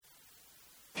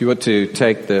If you want to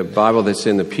take the Bible that's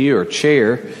in the pew or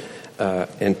chair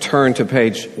and turn to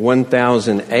page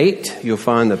 1008, you'll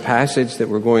find the passage that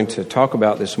we're going to talk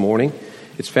about this morning.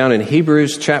 It's found in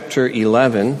Hebrews chapter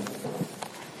 11.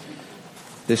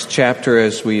 This chapter,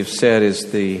 as we've said,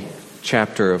 is the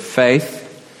chapter of faith,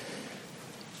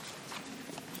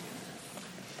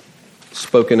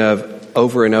 spoken of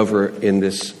over and over in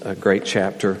this great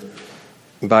chapter.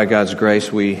 And by God's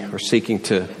grace, we are seeking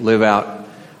to live out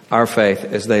our faith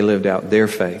as they lived out their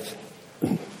faith.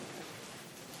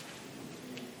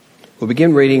 We'll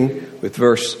begin reading with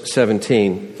verse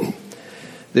 17.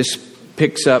 This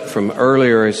picks up from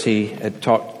earlier as he had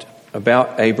talked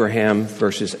about Abraham,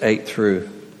 verses 8 through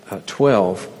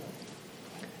 12.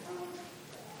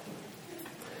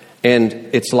 And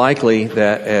it's likely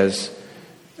that as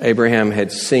Abraham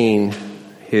had seen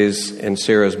his and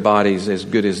Sarah's bodies as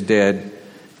good as dead,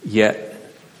 yet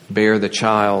bear the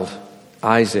child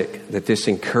Isaac, that this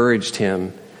encouraged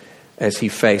him as he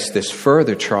faced this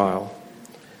further trial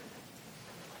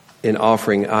in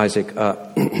offering Isaac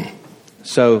up.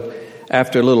 So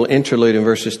after a little interlude in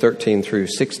verses 13 through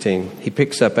 16, he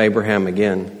picks up Abraham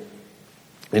again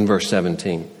in verse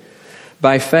 17.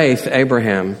 By faith,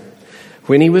 Abraham,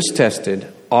 when he was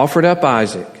tested, offered up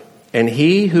Isaac, and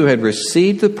he who had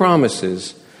received the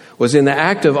promises was in the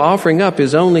act of offering up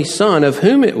his only son, of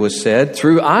whom it was said,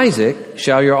 "Through Isaac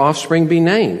shall your offspring be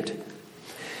named."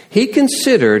 He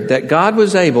considered that God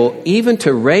was able even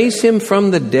to raise him from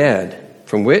the dead,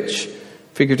 from which,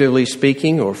 figuratively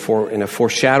speaking, or in a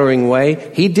foreshadowing way,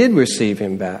 he did receive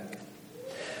him back.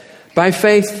 By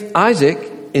faith, Isaac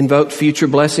invoked future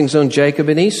blessings on Jacob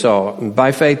and Esau. And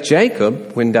by faith,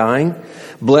 Jacob, when dying,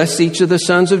 blessed each of the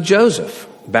sons of Joseph,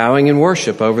 bowing in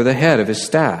worship over the head of his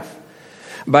staff.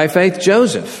 By faith,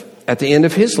 Joseph, at the end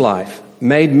of his life,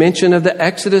 made mention of the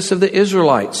exodus of the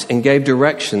Israelites and gave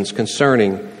directions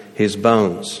concerning his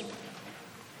bones.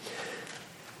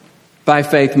 By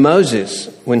faith, Moses,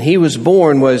 when he was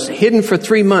born, was hidden for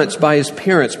 3 months by his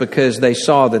parents because they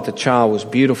saw that the child was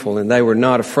beautiful and they were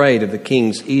not afraid of the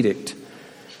king's edict.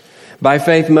 By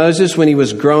faith, Moses, when he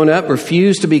was grown up,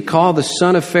 refused to be called the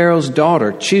son of Pharaoh's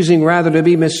daughter, choosing rather to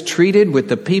be mistreated with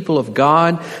the people of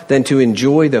God than to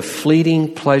enjoy the fleeting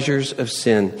pleasures of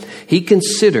sin. He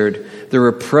considered the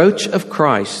reproach of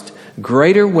Christ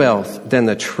greater wealth than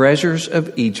the treasures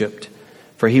of Egypt,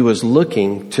 for he was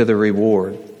looking to the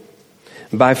reward.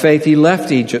 By faith, he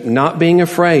left Egypt, not being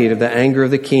afraid of the anger of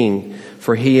the king,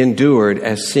 for he endured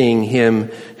as seeing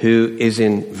him who is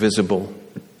invisible.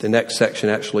 The next section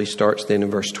actually starts then in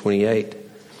verse 28.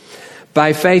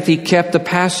 By faith he kept the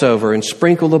Passover and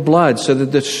sprinkled the blood so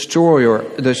that the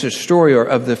destroyer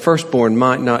of the firstborn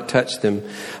might not touch them.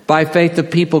 By faith the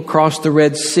people crossed the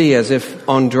Red Sea as if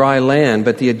on dry land,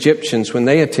 but the Egyptians, when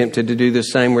they attempted to do the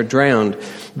same, were drowned.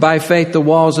 By faith the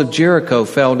walls of Jericho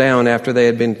fell down after they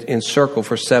had been encircled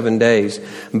for 7 days.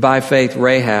 By faith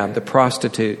Rahab, the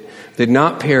prostitute, did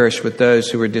not perish with those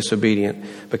who were disobedient,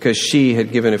 because she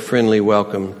had given a friendly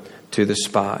welcome to the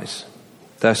spies.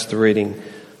 Thus the reading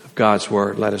of God's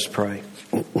word. Let us pray.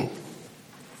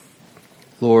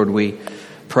 Lord, we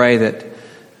pray that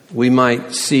we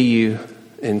might see you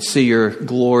and see your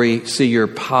glory, see your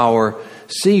power,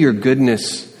 see your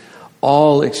goodness,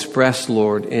 all expressed,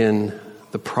 Lord, in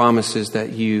the promises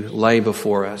that you lay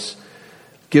before us.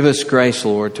 Give us grace,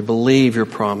 Lord, to believe your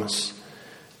promise,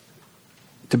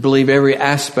 to believe every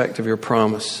aspect of your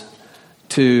promise,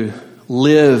 to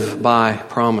live by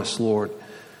promise, Lord,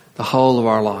 the whole of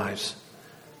our lives,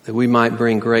 that we might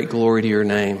bring great glory to your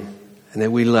name, and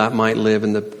that we might live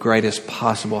in the greatest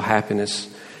possible happiness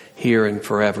here and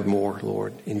forevermore,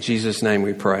 Lord. In Jesus' name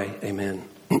we pray. Amen.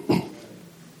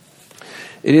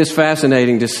 It is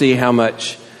fascinating to see how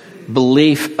much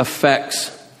belief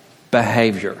affects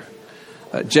behavior.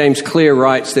 James Clear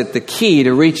writes that the key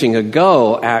to reaching a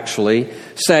goal, actually,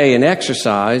 say in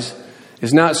exercise,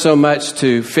 is not so much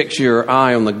to fix your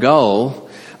eye on the goal,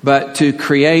 but to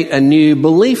create a new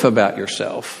belief about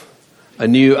yourself, a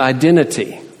new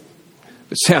identity.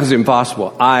 It sounds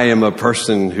impossible. I am a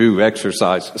person who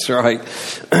exercises, right?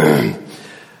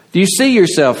 Do you see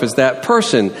yourself as that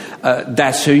person?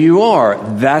 That's who you are.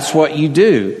 That's what you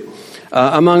do.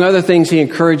 Among other things, he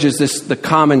encourages the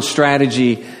common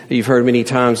strategy that you've heard many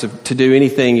times to do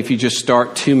anything if you just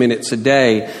start 2 minutes a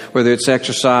day, whether it's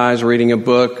exercise, reading a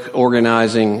book,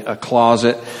 organizing a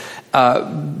closet.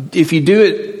 If you do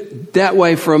it that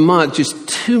way for a month, just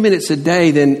 2 minutes a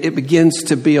day, then it begins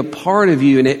to be a part of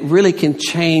you, and it really can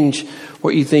change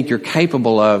what you think you're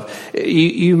capable of.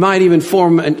 You might even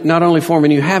not only form a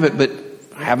new habit, but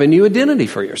have a new identity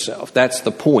for yourself. That's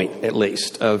the point, at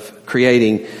least, of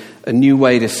creating a new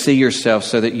way to see yourself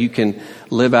so that you can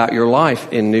live out your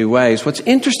life in new ways. What's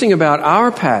interesting about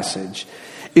our passage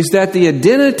is that the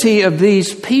identity of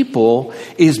these people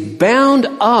is bound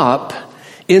up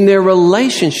in their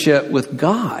relationship with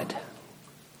God.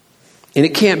 And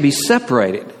it can't be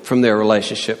separated from their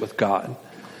relationship with God.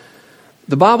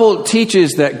 The Bible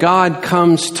teaches that God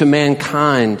comes to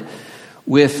mankind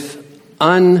with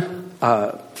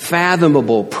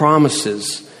unfathomable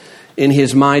promises in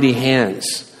His mighty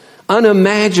hands.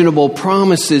 Unimaginable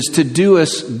promises to do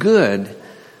us good.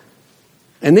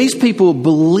 And these people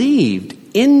believed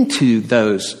into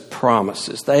those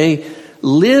promises. They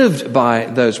lived by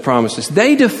those promises.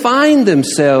 They defined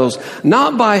themselves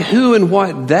not by who and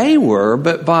what they were,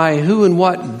 but by who and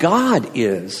what God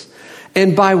is,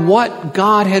 and by what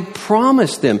God had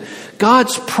promised them.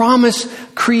 God's promise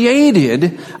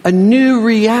created a new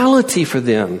reality for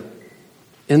them,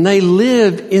 and they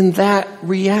lived in that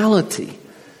reality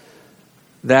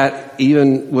that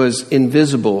even was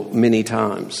invisible many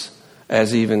times,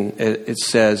 as even it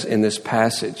says in this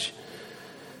passage.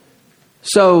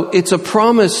 So it's a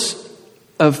promise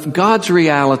of God's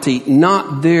reality,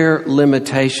 not their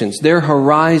limitations. Their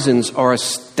horizons are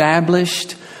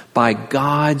established by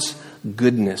God's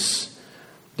goodness.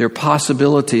 Their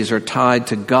possibilities are tied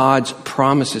to God's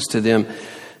promises to them.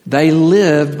 They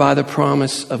lived by the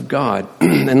promise of God.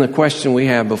 And the question we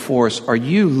have before us, are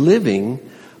you living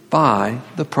by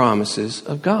the promises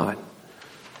of God?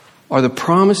 Are the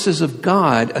promises of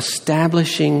God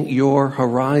establishing your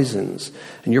horizons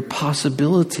and your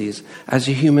possibilities as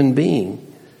a human being?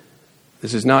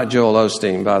 This is not Joel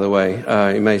Osteen, by the way.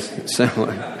 It may sound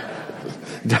like...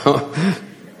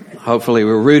 Hopefully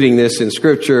we're rooting this in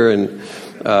Scripture and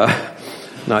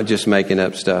not just making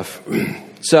up stuff.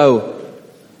 So,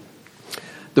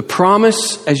 the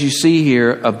promise, as you see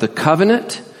here, of the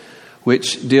covenant,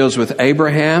 which deals with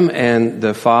Abraham and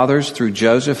the fathers through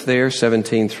Joseph there,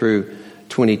 17 through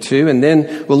 22. And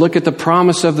then we'll look at the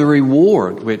promise of the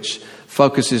reward, which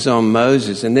focuses on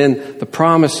Moses. And then the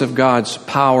promise of God's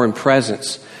power and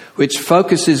presence, which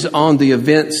focuses on the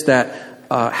events that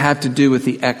have to do with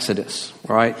the Exodus,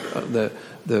 right?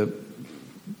 The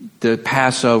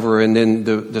Passover and then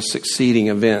the succeeding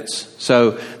events.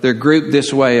 So they're grouped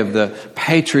this way of the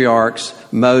patriarchs,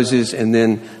 Moses, and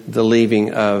then the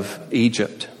leaving of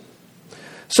Egypt.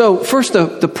 So first,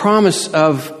 the promise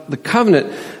of the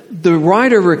covenant. The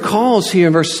writer recalls here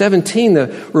in verse 17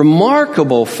 the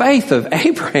remarkable faith of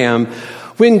Abraham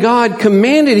when God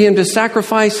commanded him to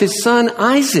sacrifice his son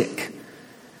Isaac,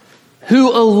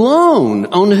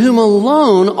 on whom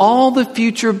alone all the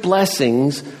future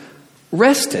blessings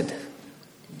rested.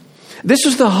 This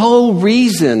was the whole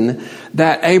reason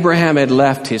that Abraham had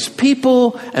left his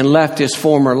people and left his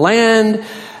former land,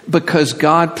 because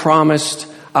God promised,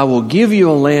 I will give you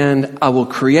a land, I will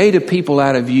create a people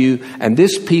out of you, and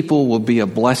this people will be a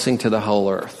blessing to the whole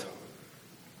earth.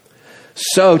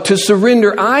 So to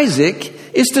surrender Isaac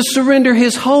is to surrender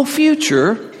his whole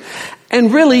future,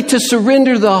 and really to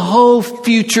surrender the whole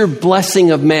future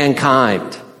blessing of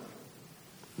mankind.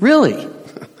 Really.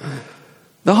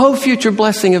 The whole future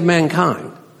blessing of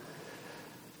mankind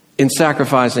in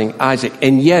sacrificing Isaac.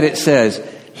 And yet it says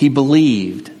he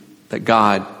believed that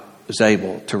God was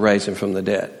able to raise him from the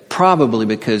dead. Probably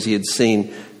because he had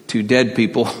seen two dead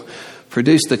people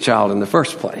produce the child in the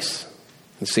first place.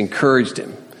 It's encouraged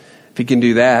him. If he can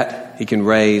do that, he can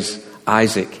raise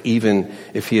Isaac, even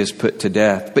if he is put to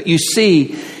death. But you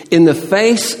see, in the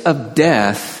face of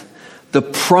death, the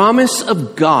promise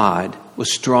of God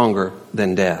was stronger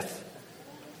than death.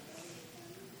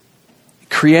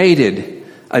 Created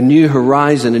a new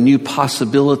horizon, a new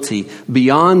possibility.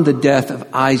 Beyond the death of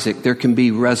Isaac, there can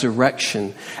be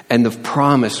resurrection, and the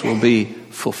promise will be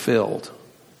fulfilled.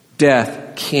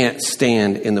 Death can't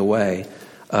stand in the way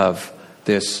of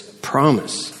this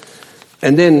promise.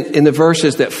 And then in the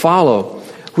verses that follow,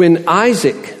 when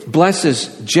Isaac blesses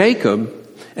Jacob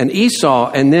and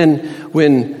Esau, and then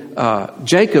when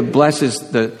Jacob blesses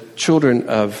the children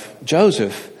of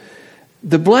Joseph,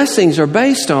 the blessings are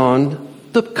based on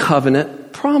the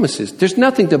covenant promises. There's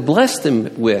nothing to bless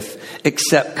them with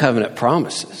except covenant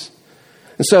promises.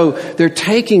 And so they're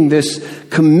taking this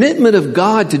commitment of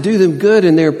God to do them good,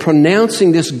 and they're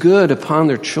pronouncing this good upon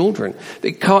their children.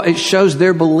 It shows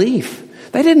their belief.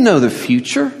 They didn't know the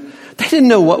future. They didn't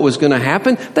know what was going to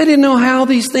happen. They didn't know how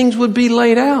these things would be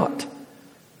laid out.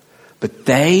 But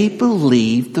they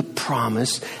believed the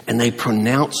promise, and they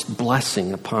pronounced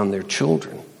blessing upon their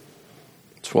children.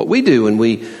 It's what we do when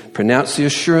we pronounce the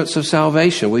assurance of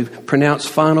salvation. We pronounce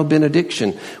final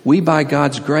benediction. We, by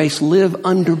God's grace, live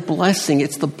under blessing.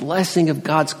 It's the blessing of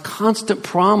God's constant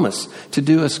promise to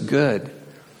do us good.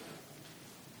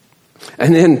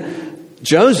 And then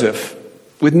Joseph,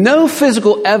 with no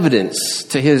physical evidence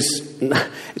to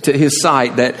his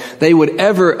sight that they would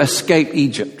ever escape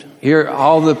Egypt. Here,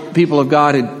 all the people of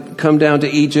God had come down to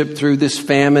Egypt through this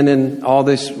famine and all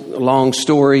this long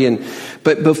story.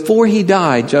 But before he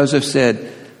died, Joseph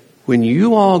said, when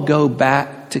you all go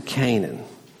back to Canaan,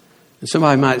 and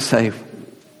somebody might say,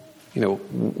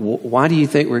 why do you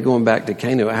think we're going back to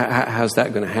Canaan? How's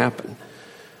that going to happen?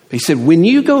 He said, when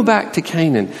you go back to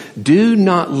Canaan, do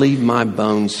not leave my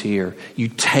bones here. You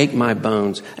take my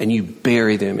bones and you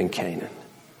bury them in Canaan.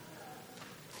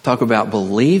 Talk about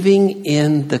believing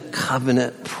in the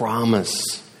covenant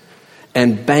promise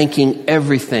and banking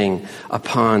everything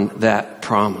upon that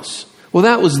promise. Well,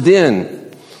 that was then.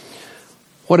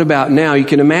 What about now? You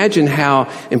can imagine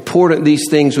how important these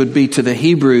things would be to the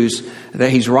Hebrews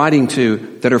that he's writing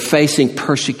to that are facing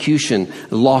persecution,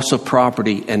 loss of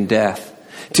property, and death.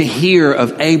 To hear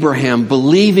of Abraham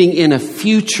believing in a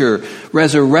future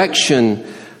resurrection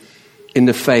in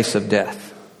the face of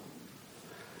death.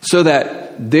 So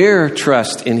that their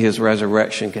trust in his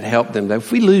resurrection could help them. That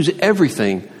if we lose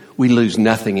everything, we lose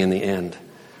nothing in the end.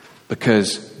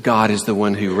 Because God is the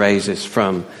one who raises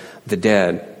from the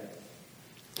dead.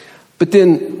 But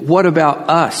then what about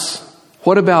us?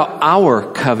 What about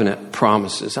our covenant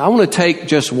promises? I want to take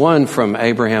just one from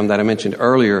Abraham that I mentioned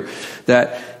earlier,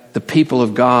 that the people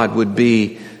of God would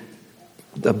be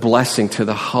a blessing to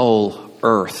the whole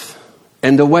earth.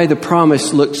 And the way the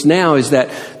promise looks now is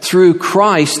that through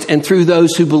Christ and through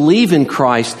those who believe in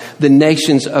Christ, the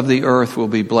nations of the earth will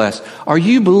be blessed. Are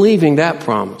you believing that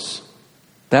promise?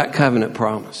 That covenant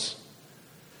promise?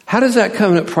 How does that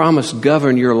covenant promise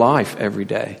govern your life every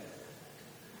day?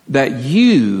 That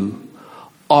you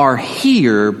are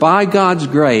here by God's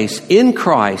grace in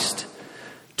Christ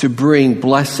to bring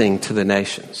blessing to the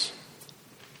nations.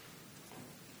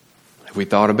 Have we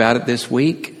thought about it this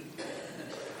week?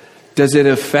 Does it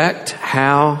affect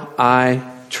how I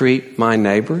treat my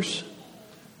neighbors?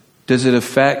 Does it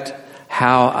affect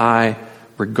how I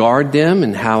regard them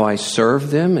and how I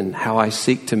serve them and how I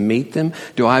seek to meet them?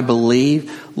 Do I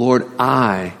believe, Lord,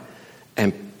 I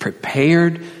am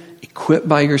prepared, equipped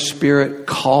by your Spirit,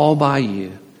 called by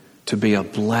you to be a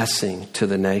blessing to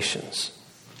the nations?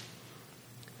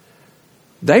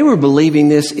 They were believing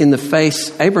this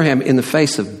Abraham, in the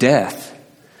face of death.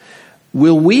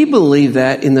 Will we believe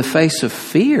that in the face of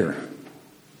fear?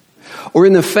 Or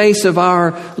in the face of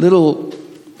our little,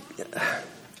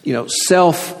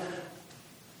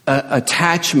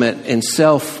 self-attachment and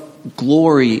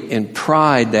self-glory and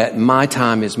pride that my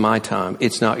time is my time.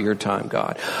 It's not your time,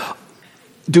 God.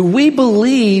 Do we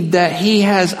believe that He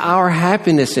has our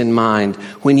happiness in mind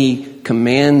when He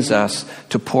commands us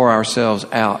to pour ourselves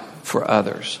out for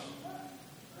others?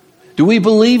 Do we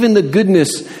believe in the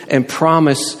goodness and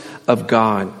promise of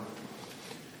God?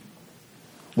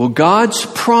 Will God's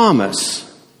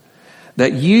promise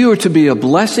that you are to be a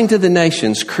blessing to the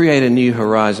nations create a new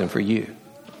horizon for you?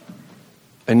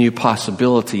 A new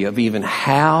possibility of even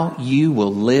how you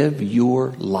will live your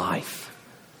life.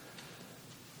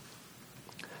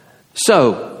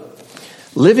 So,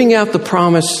 living out the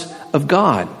promise of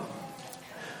God.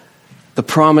 The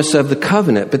promise of the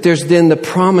covenant. But there's then the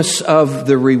promise of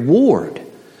the reward.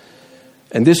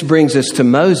 And this brings us to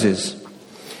Moses.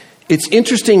 It's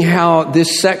interesting how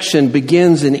this section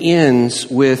begins and ends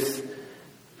with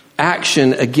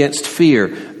action against fear.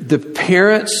 The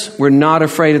parents were not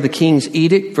afraid of the king's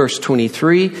edict, verse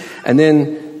 23. And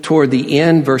then toward the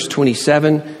end, verse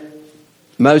 27,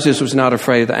 Moses was not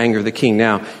afraid of the anger of the king.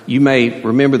 Now, you may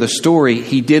remember the story.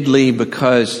 He did leave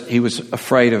because he was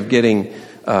afraid of getting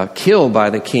killed by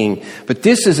the king. But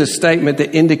this is a statement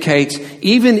that indicates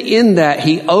even in that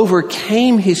he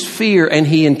overcame his fear and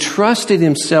he entrusted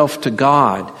himself to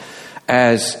God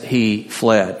as he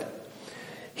fled.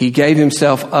 He gave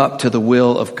himself up to the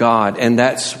will of God, and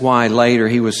that's why later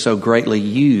he was so greatly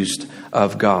used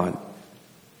of God.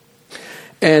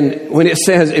 And when it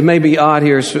says, it may be odd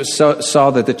here,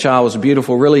 saw that the child was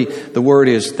beautiful. Really, the word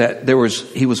is that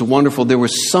he was wonderful. There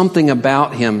was something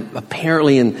about him,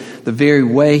 apparently in the very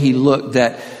way he looked,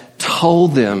 that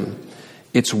told them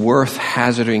it's worth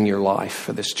hazarding your life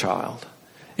for this child.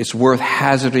 It's worth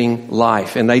hazarding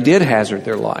life. And they did hazard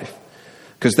their life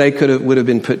because they would have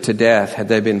been put to death had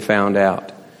they been found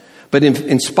out. But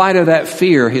in spite of that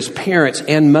fear, his parents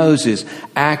and Moses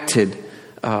acted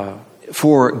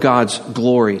for God's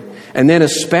glory. And then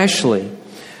especially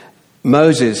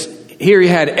Moses, Here he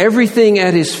had everything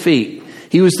at his feet.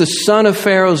 He was the son of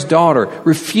Pharaoh's daughter,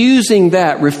 refusing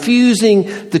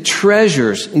the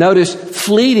treasures. Notice,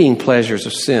 fleeting pleasures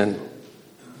of sin.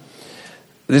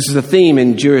 This is a theme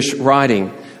in Jewish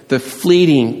writing, the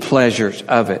fleeting pleasures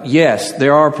of it. Yes,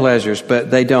 there are pleasures, but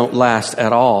they don't last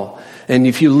at all. And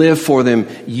if you live for them,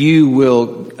 you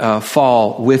will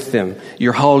fall with them.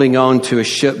 You're holding on to a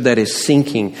ship that is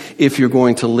sinking if you're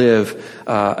going to live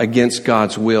against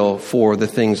God's will for the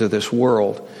things of this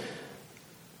world.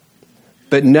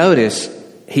 But notice,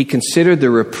 he considered the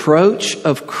reproach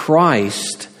of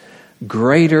Christ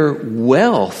greater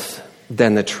wealth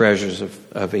than the treasures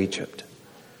of Egypt,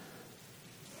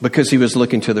 because he was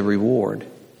looking to the reward.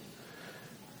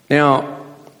 Now,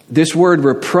 this word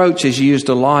reproach is used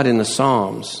a lot in the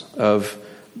Psalms, of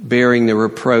bearing the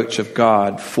reproach of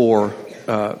God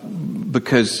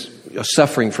because of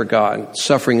suffering for God,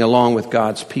 suffering along with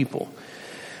God's people.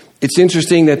 It's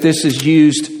interesting that this is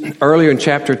used earlier in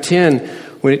chapter 10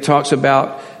 when it talks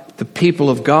about the people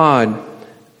of God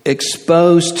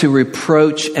exposed to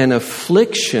reproach and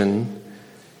affliction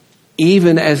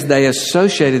even as they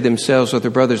associated themselves with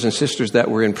their brothers and sisters that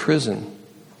were in prison.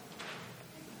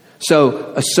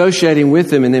 So associating with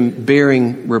them and then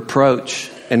bearing reproach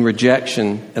and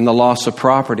rejection and the loss of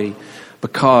property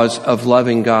because of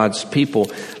loving God's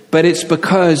people. But it's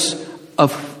because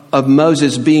of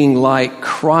Moses being like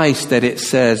Christ that it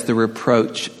says the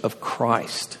reproach of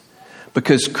Christ.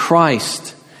 Because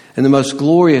Christ, in the most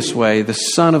glorious way, the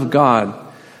Son of God,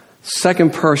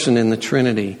 second person in the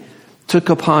Trinity, took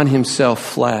upon himself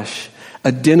flesh,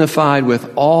 identified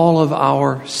with all of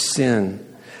our sin,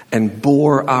 and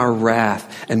bore our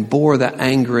wrath, and bore the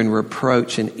anger and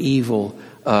reproach and evil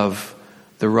of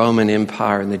the Roman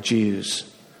Empire and the Jews.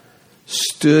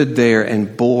 Stood there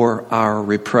and bore our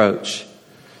reproach.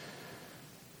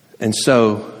 And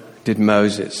so did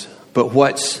Moses. But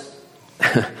what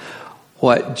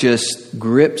just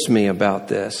grips me about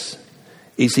this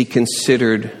is he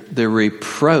considered the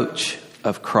reproach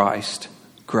of Christ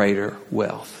greater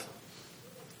wealth.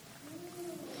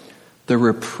 The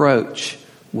reproach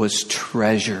was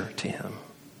treasure to him.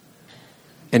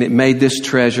 And it made this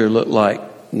treasure look like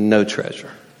no treasure.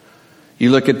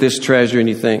 You look at this treasure and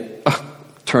you think,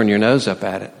 turn your nose up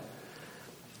at it.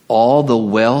 All the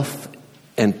wealth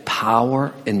and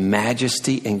power and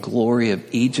majesty and glory of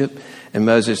Egypt, and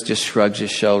Moses just shrugs his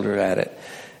shoulder at it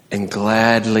and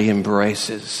gladly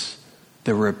embraces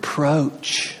the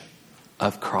reproach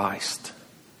of Christ.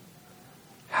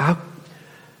 How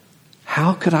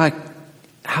could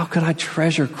I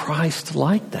treasure Christ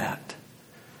like that?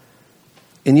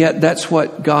 And yet that's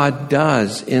what God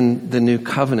does in the new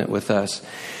covenant with us.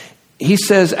 He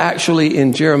says actually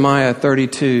in Jeremiah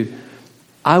 32,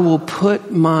 I will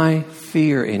put my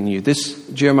fear in you. This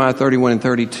Jeremiah 31 and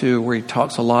 32, where he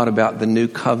talks a lot about the new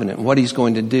covenant, what he's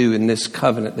going to do in this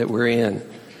covenant that we're in.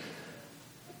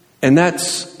 And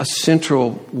that's a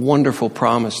central, wonderful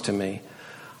promise to me.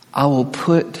 I will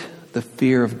put the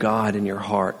fear of God in your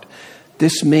heart.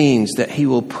 This means that he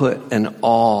will put an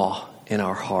awe in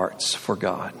our hearts for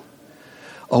God,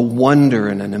 a wonder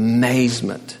and an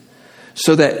amazement,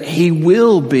 so that he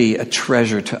will be a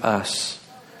treasure to us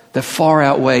that far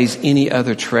outweighs any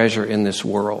other treasure in this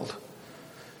world,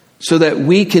 so that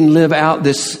we can live out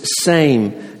this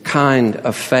same kind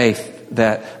of faith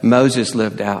that Moses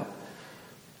lived out.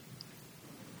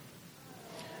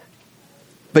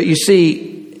 But you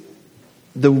see,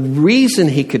 the reason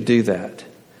he could do that,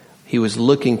 he was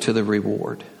looking to the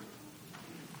reward.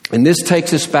 And this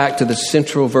takes us back to the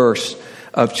central verse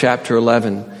of chapter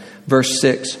 11, verse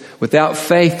 6. Without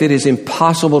faith, it is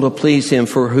impossible to please him,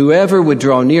 for whoever would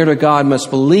draw near to God must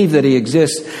believe that he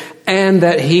exists and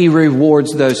that he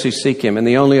rewards those who seek him. And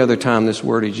the only other time this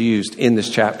word is used in this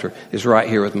chapter is right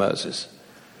here with Moses.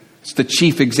 It's the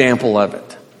chief example of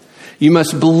it. You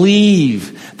must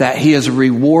believe that he is a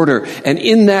rewarder. And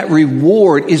in that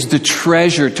reward is the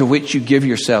treasure to which you give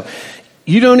yourself.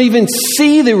 You don't even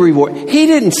see the reward. He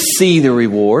didn't see the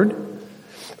reward.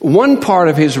 One part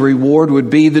of his reward would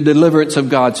be the deliverance of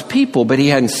God's people, but he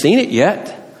hadn't seen it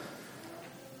yet.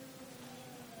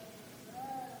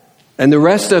 And the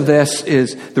rest of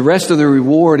the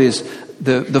reward is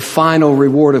the final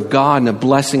reward of God and the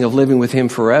blessing of living with him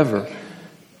forever.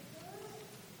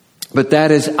 But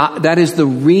that is the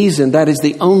reason, that is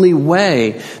the only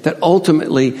way that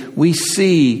ultimately we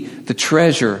see the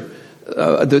treasure,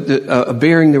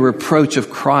 bearing the reproach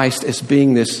of Christ as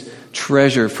being this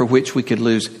treasure for which we could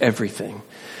lose everything.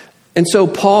 And so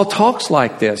Paul talks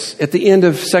like this at the end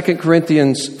of 2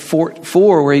 Corinthians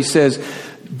 4, where he says,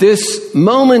 this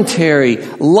momentary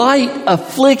light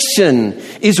affliction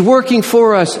is working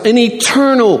for us an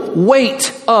eternal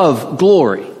weight of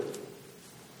glory.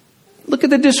 Look at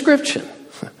the description.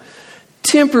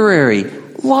 Temporary,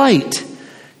 light.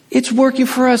 It's working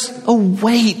for us a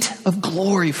weight of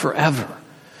glory forever.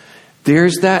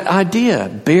 There's that idea,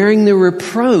 bearing the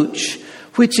reproach,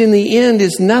 which in the end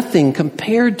is nothing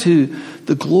compared to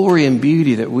the glory and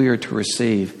beauty that we are to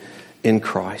receive in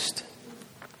Christ.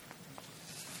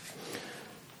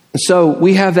 And so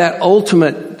we have that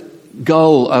ultimate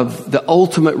goal of the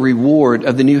ultimate reward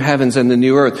of the new heavens and the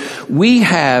new earth. We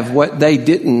have what they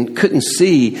couldn't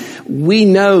see. We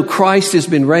know Christ has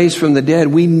been raised from the dead.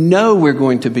 We know we're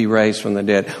going to be raised from the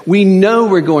dead. We know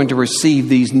we're going to receive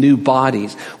these new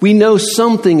bodies. We know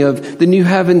something of the new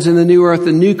heavens and the new earth,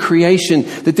 the new creation,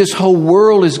 that this whole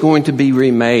world is going to be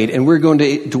remade and we're going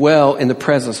to dwell in the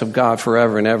presence of God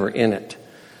forever and ever in it.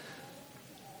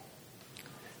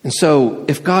 And so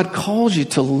if God calls you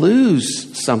to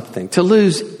lose something, to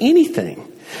lose anything,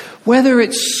 whether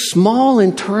it's small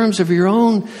in terms of your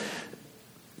own,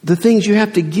 the things you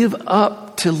have to give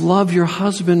up to love your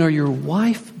husband or your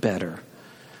wife better,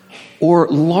 or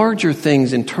larger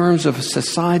things in terms of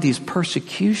society's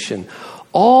persecution,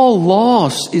 all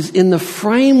loss is in the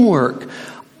framework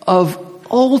of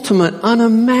ultimate,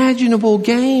 unimaginable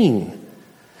gain.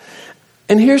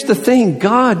 And here's the thing,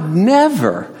 God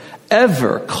never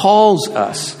ever calls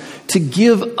us to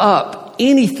give up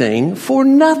anything for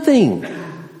nothing.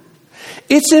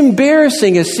 It's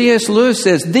embarrassing, as C.S. Lewis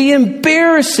says, the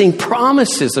embarrassing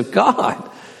promises of God.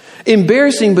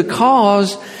 Embarrassing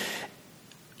because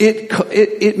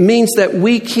it means that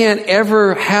we can't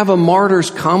ever have a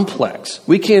martyr's complex.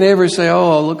 We can't ever say,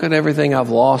 oh, look at everything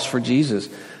I've lost for Jesus.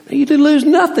 You did lose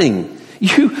nothing.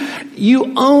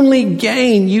 You only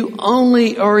gain, you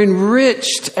only are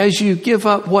enriched as you give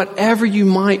up whatever you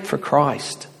might for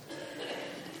Christ.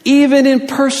 Even in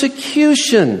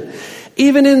persecution,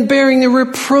 even in bearing the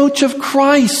reproach of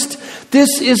Christ,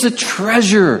 this is a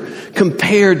treasure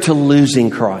compared to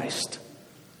losing Christ.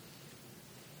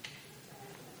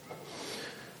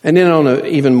 And then on an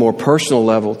even more personal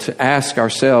level, to ask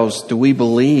ourselves, do we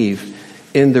believe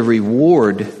in the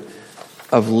reward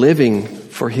of living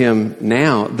for Him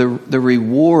now? The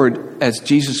reward, as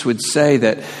Jesus would say,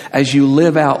 that as you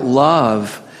live out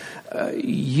love,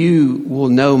 you will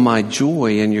know my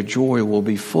joy and your joy will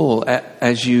be full.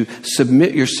 As you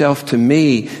submit yourself to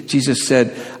me, Jesus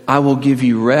said, I will give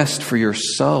you rest for your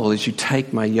soul as you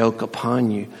take my yoke upon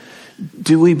you.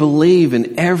 Do we believe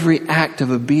in every act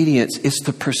of obedience is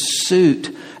the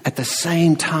pursuit at the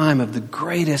same time of the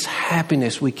greatest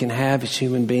happiness we can have as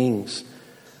human beings?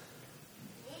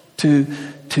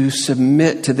 To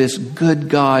submit to this good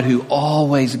God who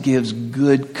always gives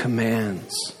good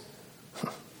commands.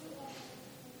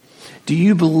 Do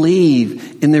you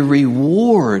believe in the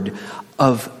reward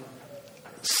of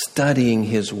studying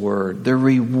His Word, the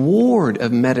reward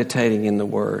of meditating in the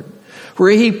Word,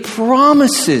 where He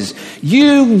promises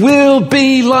you will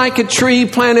be like a tree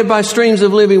planted by streams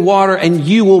of living water and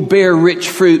you will bear rich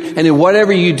fruit, and in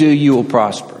whatever you do, you will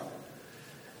prosper?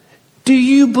 Do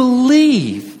you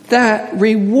believe that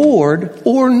reward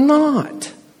or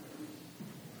not?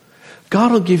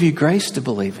 God will give you grace to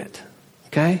believe it.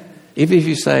 Okay? Even if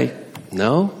you say,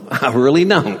 no, I really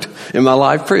don't. And my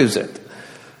life proves it.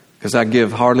 Because I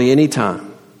give hardly any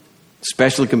time.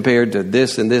 Especially compared to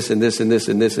this and this and this and this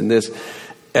and this and this.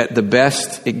 At the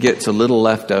best, it gets a little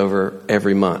left over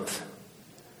every month.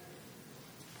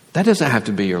 That doesn't have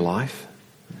to be your life.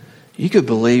 You could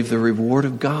believe the reward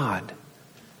of God.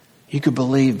 You could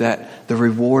believe that the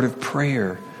reward of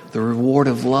prayer, the reward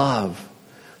of love,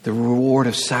 the reward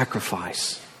of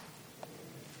sacrifice,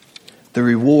 the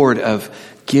reward of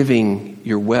giving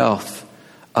your wealth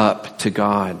up to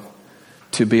God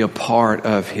to be a part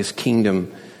of His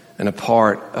kingdom and a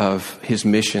part of His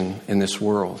mission in this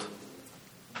world.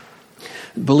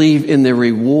 Believe in the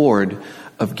reward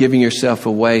of giving yourself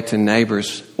away to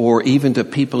neighbors or even to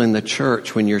people in the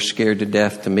church when you're scared to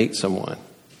death to meet someone.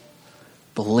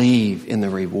 Believe in the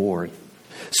reward.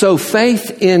 So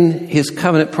faith in His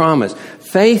covenant promise,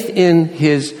 faith in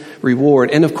His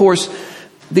reward. And of course,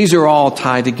 these are all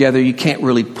tied together. You can't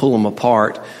really pull them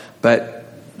apart.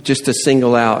 But just to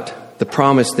single out the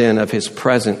promise then of His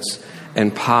presence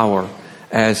and power,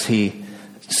 as He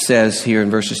says here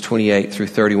in verses 28 through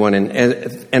 31.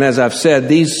 And as I've said,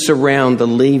 these surround the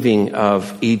leaving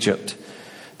of Egypt.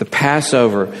 The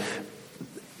Passover,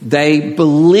 they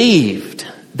believed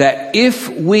that if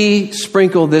we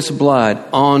sprinkle this blood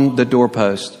on the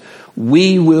doorpost,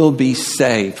 we will be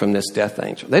saved from this death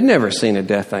angel. They'd never seen a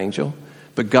death angel,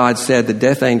 But God said the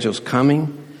death angel's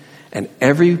coming, and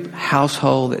every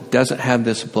household that doesn't have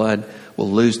this blood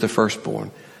will lose the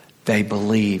firstborn. They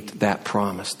believed that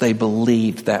promise. They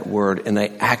believed that word, and they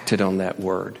acted on that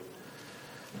word.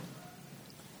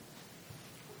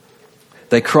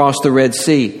 They crossed the Red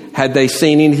Sea. Had they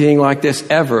seen anything like this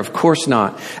ever? Of course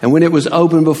not. And when it was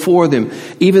open before them,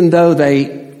 even though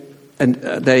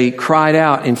they cried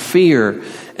out in fear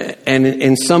and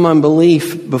in some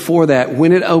unbelief before that,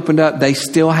 when it opened up, they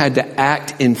still had to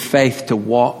act in faith to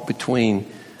walk between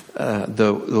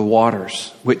the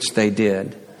waters, which they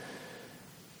did.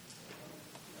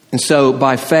 And so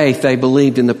by faith, they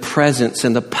believed in the presence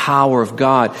and the power of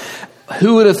God.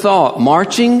 Who would have thought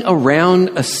marching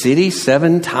around a city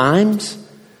 7 times,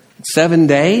 7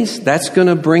 days, that's going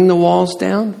to bring the walls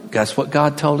down? That's what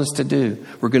God told us to do.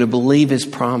 We're going to believe His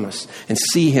promise and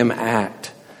see Him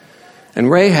act.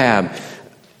 And Rahab,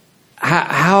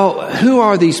 who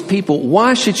are these people?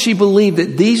 Why should she believe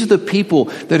that these are the people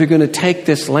that are going to take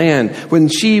this land when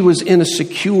she was in a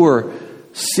secure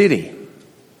city?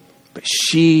 But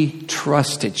she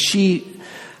trusted.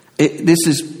 This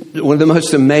is one of the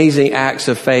most amazing acts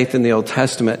of faith in the Old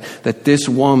Testament, that this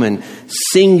woman,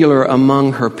 singular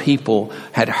among her people,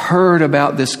 had heard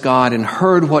about this God and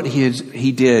heard what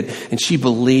he did, and she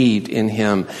believed in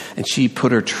Him, and she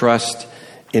put her trust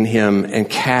in Him and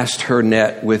cast her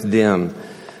net with them.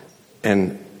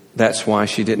 And that's why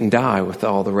she didn't die with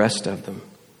all the rest of them.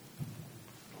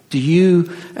 Do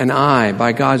you and I,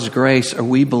 by God's grace, are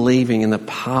we believing in the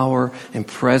power and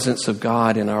presence of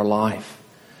God in our life?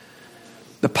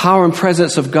 The power and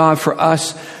presence of God for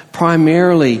us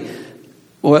primarily,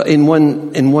 well, in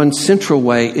one central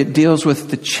way, it deals with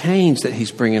the change that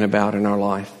He's bringing about in our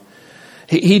life.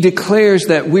 He declares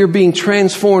that we're being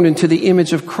transformed into the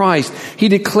image of Christ. He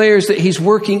declares that He's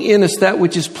working in us that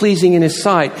which is pleasing in His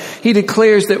sight. He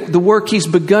declares that the work He's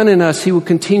begun in us, He will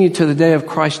continue to the day of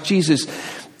Christ Jesus.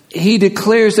 He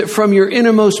declares that from your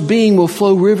innermost being will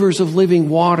flow rivers of living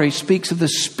water. He speaks of the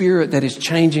Spirit that is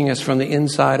changing us from the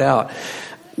inside out.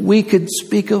 We could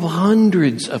speak of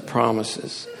hundreds of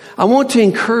promises. I want to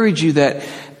encourage you that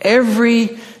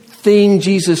everything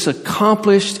Jesus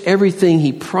accomplished, everything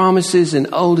He promises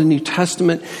in Old and New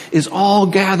Testament is all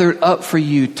gathered up for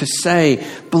you to say,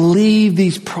 believe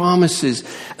these promises,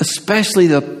 especially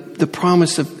the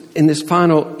promise of, in this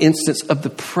final instance, of the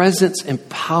presence and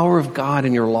power of God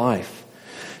in your life.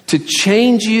 To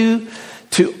change you,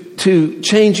 to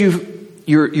change you,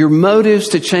 your motives,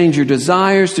 to change your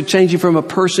desires, to change you from a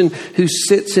person who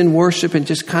sits in worship and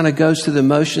just kind of goes through the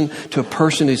motion to a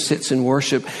person who sits in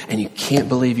worship and you can't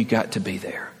believe you got to be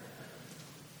there.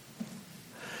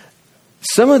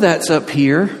 Some of that's up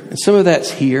here and some of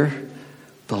that's here,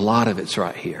 but a lot of it's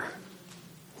right here.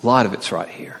 A lot of it's right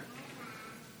here.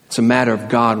 It's a matter of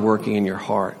God working in your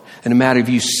heart and a matter of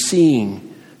you seeing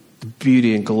the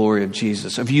beauty and glory of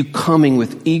Jesus, of you coming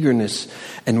with eagerness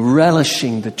and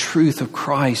relishing the truth of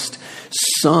Christ,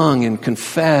 sung and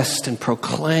confessed and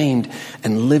proclaimed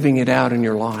and living it out in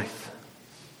your life.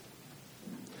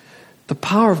 The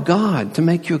power of God to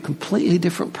make you a completely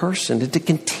different person, to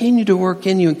continue to work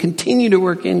in you and continue to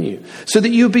work in you so that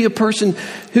you'll be a person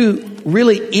who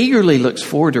really eagerly looks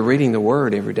forward to reading the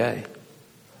Word every day.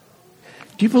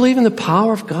 Do you believe in the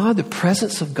power of God, the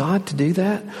presence of God to do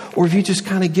that? Or have you just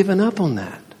kind of given up on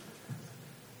that?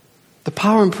 The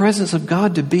power and presence of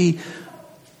God to be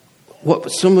what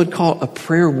some would call a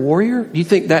prayer warrior? Do you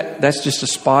think that's just a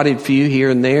spotted few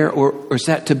here and there? Or is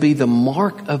that to be the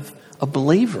mark of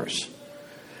believers?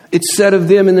 It's said of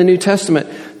them in the New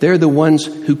Testament, they're the ones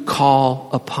who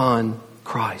call upon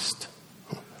Christ.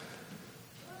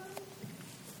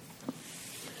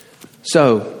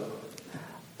 So,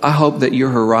 I hope that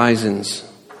your horizons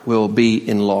will be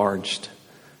enlarged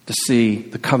to see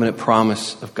the covenant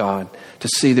promise of God, to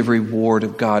see the reward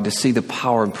of God, to see the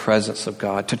power and presence of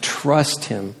God, to trust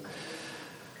Him,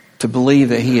 to believe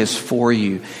that He is for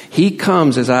you. He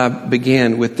comes, as I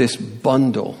began, with this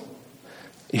bundle.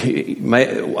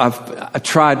 I've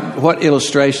tried what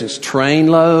illustrations, train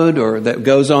load, or that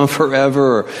goes on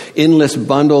forever, or endless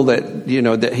bundle that,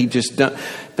 that He just done.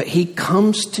 But He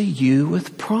comes to you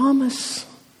with promise.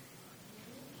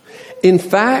 In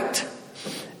fact,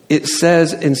 it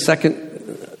says in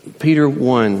 2 Peter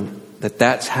 1 that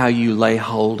that's how you lay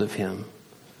hold of Him.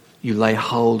 You lay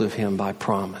hold of Him by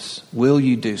promise. Will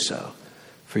you do so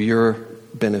for your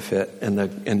benefit and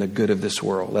the good of this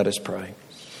world? Let us pray.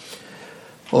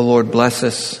 Oh Lord, bless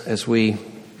us as we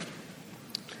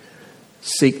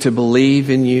seek to believe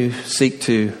in You, seek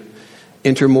to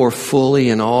enter more fully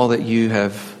in all that You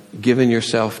have given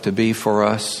Yourself to be for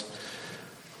us.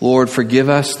 Lord, forgive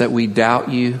us that we doubt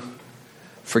You.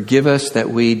 Forgive us that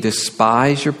we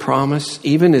despise your promise,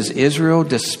 even as Israel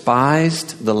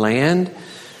despised the land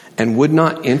and would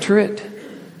not enter it.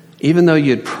 Even though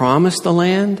you had promised the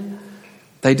land,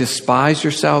 they despised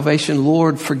your salvation.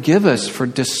 Lord, forgive us for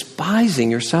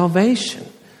despising your salvation.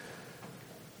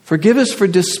 Forgive us for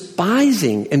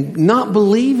despising and not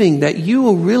believing that you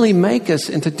will really make us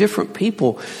into different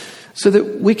people so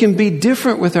that we can be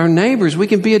different with our neighbors. We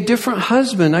can be a different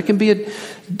husband. I can be a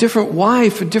different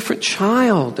wife, a different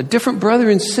child, a different brother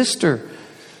and sister,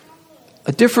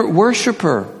 a different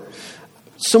worshiper,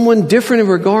 someone different in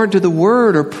regard to the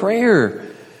word or prayer.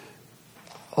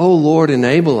 Oh Lord,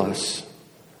 enable us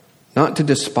not to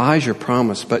despise your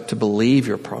promise, but to believe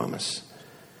your promise.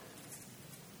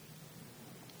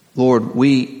 Lord,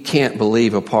 we can't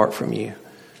believe apart from you.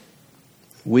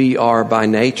 We are by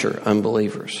nature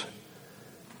unbelievers.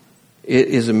 It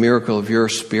is a miracle of your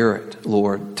Spirit,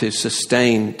 Lord, to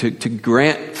sustain, to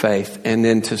grant faith and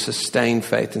then to sustain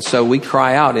faith. And so we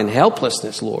cry out in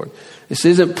helplessness, Lord. This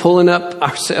isn't pulling up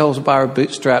ourselves by our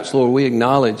bootstraps, Lord. We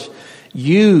acknowledge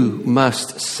you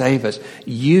must save us.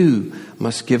 You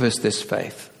must give us this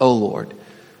faith. Oh, Lord,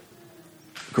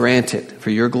 grant it for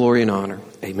your glory and honor.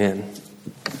 Amen.